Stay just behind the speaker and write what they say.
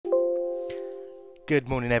Good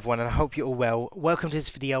morning everyone, and I hope you're all well. Welcome to this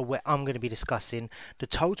video where I'm going to be discussing the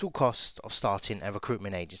total cost of starting a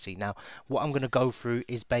recruitment agency. Now, what I'm going to go through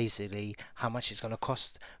is basically how much it's going to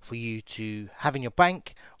cost for you to have in your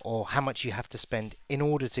bank, or how much you have to spend in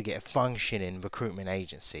order to get a functioning recruitment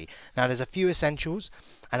agency. Now, there's a few essentials,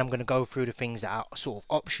 and I'm going to go through the things that are sort of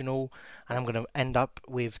optional, and I'm going to end up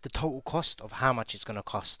with the total cost of how much it's going to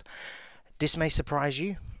cost. This may surprise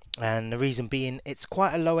you, and the reason being it's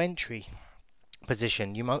quite a low entry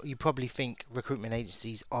position. You probably think recruitment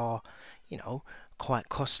agencies are, quite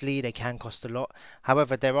costly. They can cost a lot.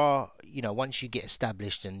 However, there are, once you get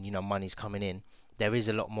established and money's coming in, there is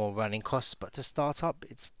a lot more running costs. But to start up,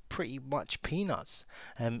 it's pretty much peanuts.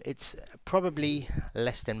 It's probably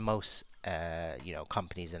less than most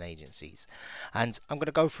companies and agencies. And I'm going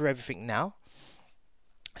to go through everything now.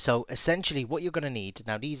 So essentially, what you're going to need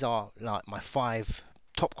now, these are like my 5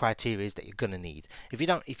 top criteria that you're going to need.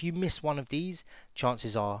 If you miss one of these,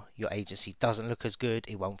 chances are your agency doesn't look as good,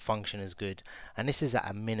 it won't function as good, and this is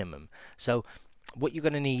at a minimum. So what you're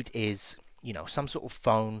going to need is some sort of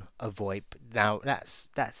phone, a VoIP. Now that's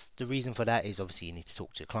the reason for that is obviously you need to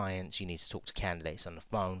talk to clients, you need to talk to candidates on the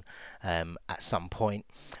phone at some point,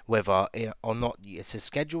 whether or not it's a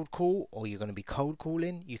scheduled call or you're going to be cold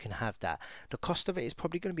calling. You can have that. The cost of it is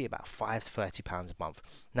probably going to be about £5 to £30 a month.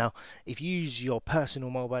 Now if you use your personal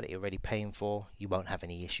mobile that you're already paying for, you won't have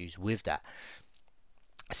any issues with that.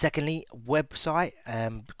 Secondly, website.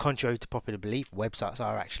 Contrary to popular belief, websites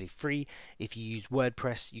are actually free. If you use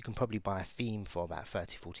WordPress, you can probably buy a theme for about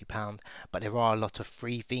 £30–40, but there are a lot of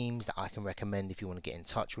free themes that I can recommend if you want to get in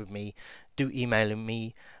touch with me. Do email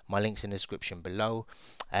me, my link's in the description below.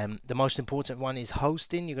 The most important one is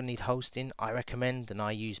hosting. You're going to need hosting. I recommend, and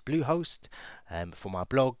I use Bluehost for my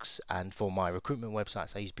blogs, and for my recruitment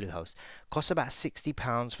websites I use Bluehost. Costs about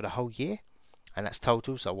 £60 for the whole year, and that's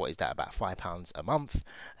total. So what is that, about £5 a month?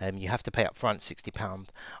 You have to pay up front £60.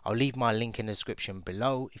 I'll leave my link in the description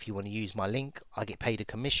below if you want to use my link. I get paid a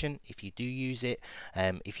commission if you do use it.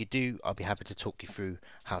 If you do, I'll be happy to talk you through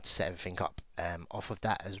how to set everything up off of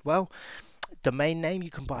that as well. Domain name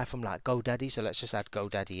you can buy from like GoDaddy, so let's just add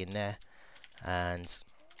GoDaddy in there. And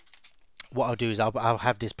what I'll do is I'll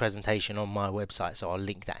have this presentation on my website, so I'll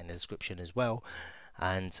link that in the description as well.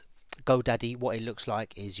 And GoDaddy, what it looks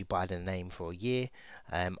like is you buy the name for a year.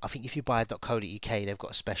 I think if you buy .co.uk, they've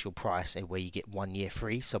got a special price where you get 1 year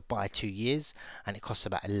free. So buy 2 years, and it costs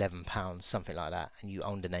about £11, something like that, and you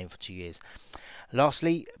own the name for 2 years.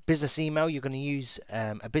 Lastly, business email. You're going to use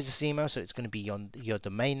a business email, so it's going to be on your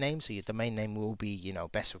domain name. So your domain name will be,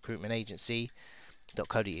 Best Recruitment Agency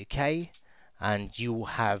 .co.uk, and you will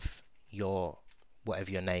have your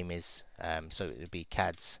whatever your name is. So it would be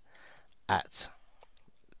CADS at.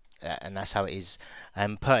 And that's how it is.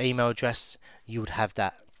 Per email address, you would have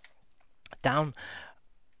that down.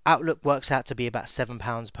 Outlook works out to be about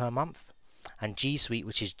 £7 per month, and G Suite,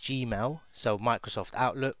 which is Gmail, so Microsoft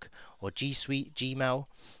Outlook or G Suite Gmail,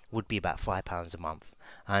 would be about £5 a month,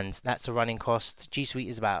 and that's a running cost. G Suite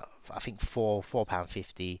is about, I think,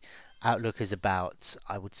 £4.50. Outlook is about,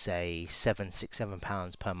 I would say,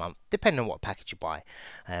 £7 per month, depending on what package you buy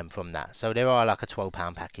from that. So there are like a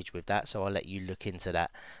 £12 package with that, so I'll let you look into that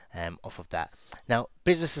off of that. Now,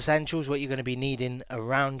 business essentials, what you're going to be needing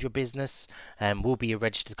around your business will be a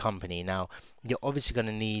registered company. Now, you're obviously going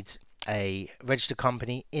to need a registered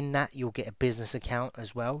company. In that, you'll get a business account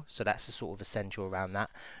as well, so that's the sort of essential around that.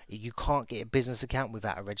 You can't get a business account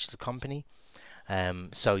without a registered company.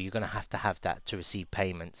 So you're going to have that to receive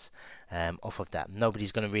payments off of that.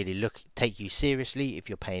 Nobody's going to really take you seriously if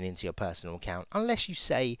you're paying into your personal account, unless you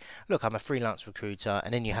say, look, I'm a freelance recruiter,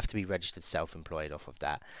 and then you have to be registered self-employed off of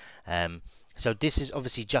that. So this is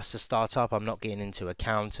obviously just a startup. I'm not getting into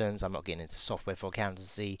accountants, I'm not getting into software for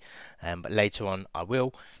accountancy, but later on I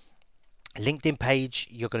will. LinkedIn page,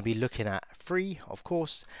 you're going to be looking at free, of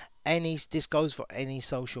course. This goes for any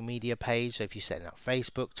social media page. So if you're setting up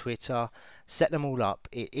Facebook, Twitter, set them all up.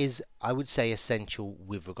 It is, I would say, essential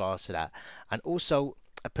with regards to that. And also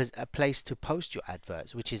a place to post your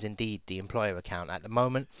adverts, which is indeed the employer account. At the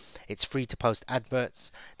moment, it's free to post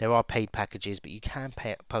adverts. There are paid packages, but you can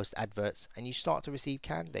post adverts, and you start to receive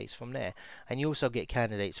candidates from there. And you also get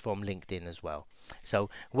candidates from LinkedIn as well.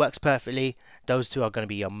 So it works perfectly. Those two are going to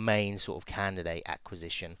be your main sort of candidate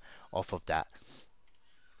acquisition off of that.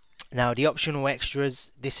 Now, the optional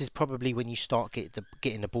extras, this is probably when you start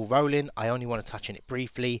getting the ball rolling. I only want to touch on it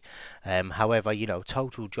briefly. However,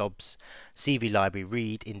 Total Jobs, CV Library,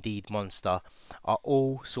 Reed, Indeed, Monster are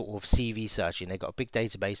all sort of CV searching. They've got a big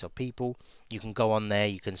database of people. You can go on there,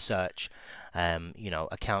 you can search,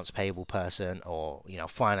 accounts payable person, or,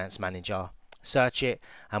 finance manager, search it,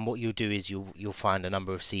 and what you'll do is you'll find a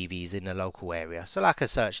number of CVs in the local area, so like a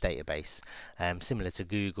search database, similar to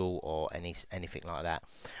Google or anything like that.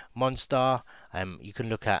 Monster, you can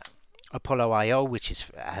look at Apollo IO, which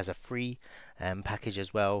has a free package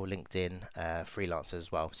as well, LinkedIn, freelancer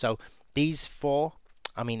as well. So these four,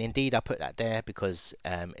 I mean, indeed, I put that there because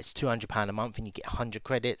it's £200 a month and you get 100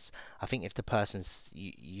 credits. I think if the person's,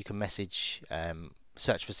 you can message,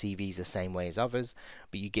 search for CVs the same way as others,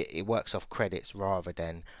 but it works off credits rather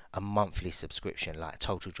than a monthly subscription like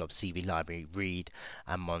Total Jobs, CV Library, Read,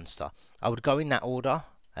 and Monster. I would go in that order.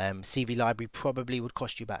 CV Library probably would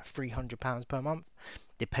cost you about £300 per month,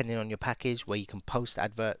 depending on your package, where you can post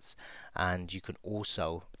adverts and you can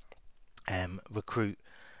also recruit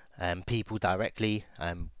people directly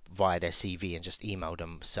via their CV and just email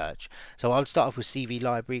them search. So I would start off with CV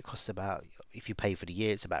Library. It costs about, if you pay for the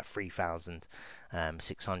year, it's about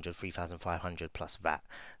 3,600, 3,500 plus VAT,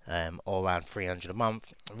 or around 300 a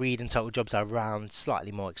month. Read and Total Jobs are around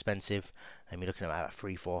slightly more expensive, and you're looking at about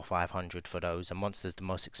 3, 4, 500 for those. And Monster's the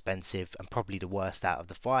most expensive and probably the worst out of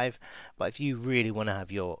the 5. But if you really want to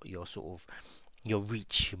have your sort of your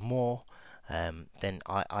reach more, then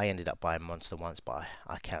I ended up buying Monster once, but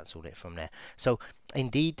I cancelled it from there. So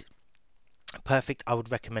indeed, perfect. I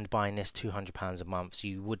would recommend buying this, £200 a month. So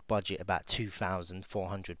you would budget about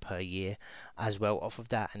 2,400 per year as well off of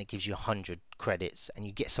that, and it gives you 100 credits, and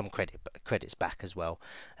you get some credits back as well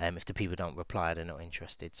if the people don't reply, they're not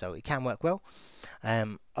interested. So it can work well.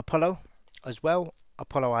 Apollo as well.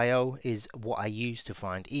 Apollo IO is what I use to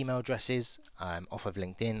find email addresses off of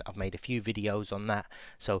LinkedIn. I've made a few videos on that,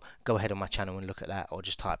 so go ahead on my channel and look at that, or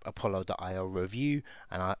just type apollo.io review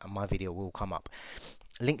and my video will come up.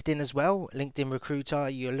 LinkedIn as well, LinkedIn Recruiter,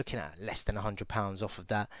 you're looking at less than £100 off of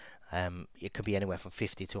that. It could be anywhere from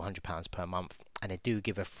 £50 to £100 per month, and they do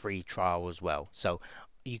give a free trial as well. So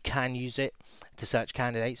you can use it to search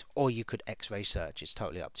candidates, or you could X-ray search. It's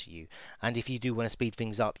totally up to you. And if you do want to speed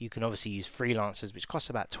things up, you can obviously use freelancers, which costs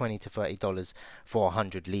about $20 to $30 for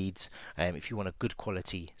 100 leads, if you want a good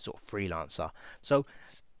quality sort of freelancer. So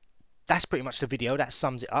that's pretty much the video. That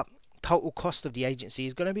sums it up. Total cost of the agency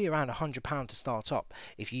is going to be around £100 to start up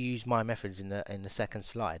if you use my methods in the second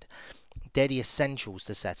slide. They're the essentials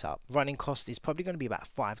to set up. Running cost is probably going to be about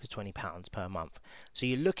 £5 to £20 per month. So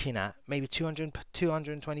you're looking at maybe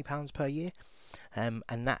 £220 per year.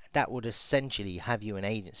 And that would essentially have you an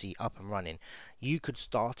agency up and running. You could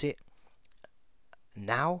start it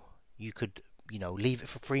now. You could, leave it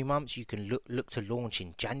for 3 months. You can look to launch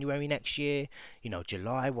in January next year,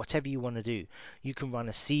 July, whatever you want to do. You can run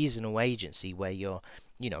a seasonal agency where you're,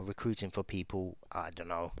 recruiting for people, I don't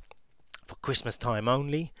know, for Christmas time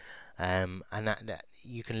only, and that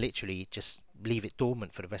you can literally just leave it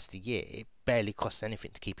dormant for the rest of the year. It barely costs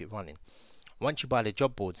anything to keep it running. Once you buy the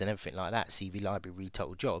job boards and everything like that, CV Library, Read,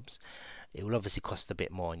 Total Jobs, it will obviously cost a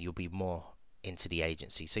bit more, and you'll be more into the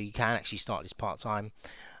agency. So you can actually start this part-time,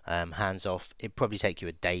 hands off. It'd probably take you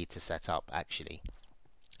a day to set up actually.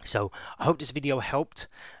 So I hope this video helped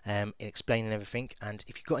in explaining everything, and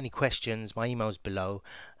if you've got any questions, my email's below.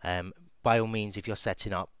 By all means, if you're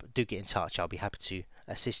setting up, do get in touch. I'll be happy to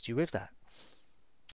assist you with that.